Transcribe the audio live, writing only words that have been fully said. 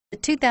The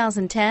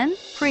 2010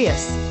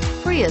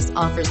 Prius. Prius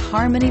offers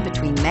harmony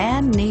between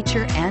man,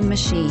 nature, and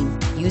machine.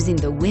 Using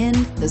the wind,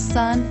 the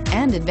sun,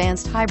 and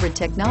advanced hybrid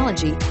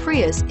technology,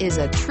 Prius is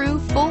a true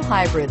full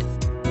hybrid.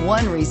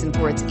 One reason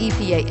for its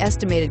EPA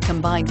estimated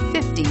combined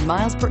 50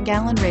 miles per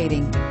gallon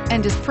rating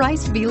and is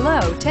priced below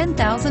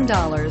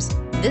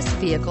 $10,000. This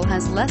vehicle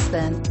has less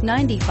than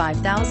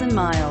 95,000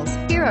 miles.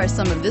 Here are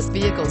some of this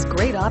vehicle's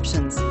great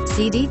options: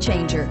 CD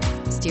changer,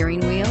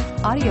 steering wheel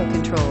audio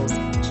controls,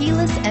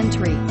 keyless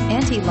entry,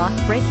 anti-lock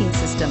braking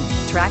system,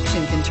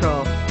 traction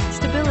control,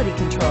 stability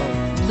control,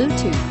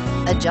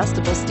 Bluetooth,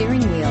 adjustable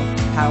steering wheel,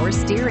 power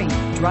steering,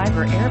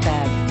 driver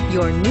airbag.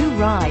 Your new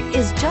ride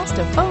is just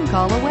a phone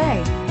call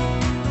away.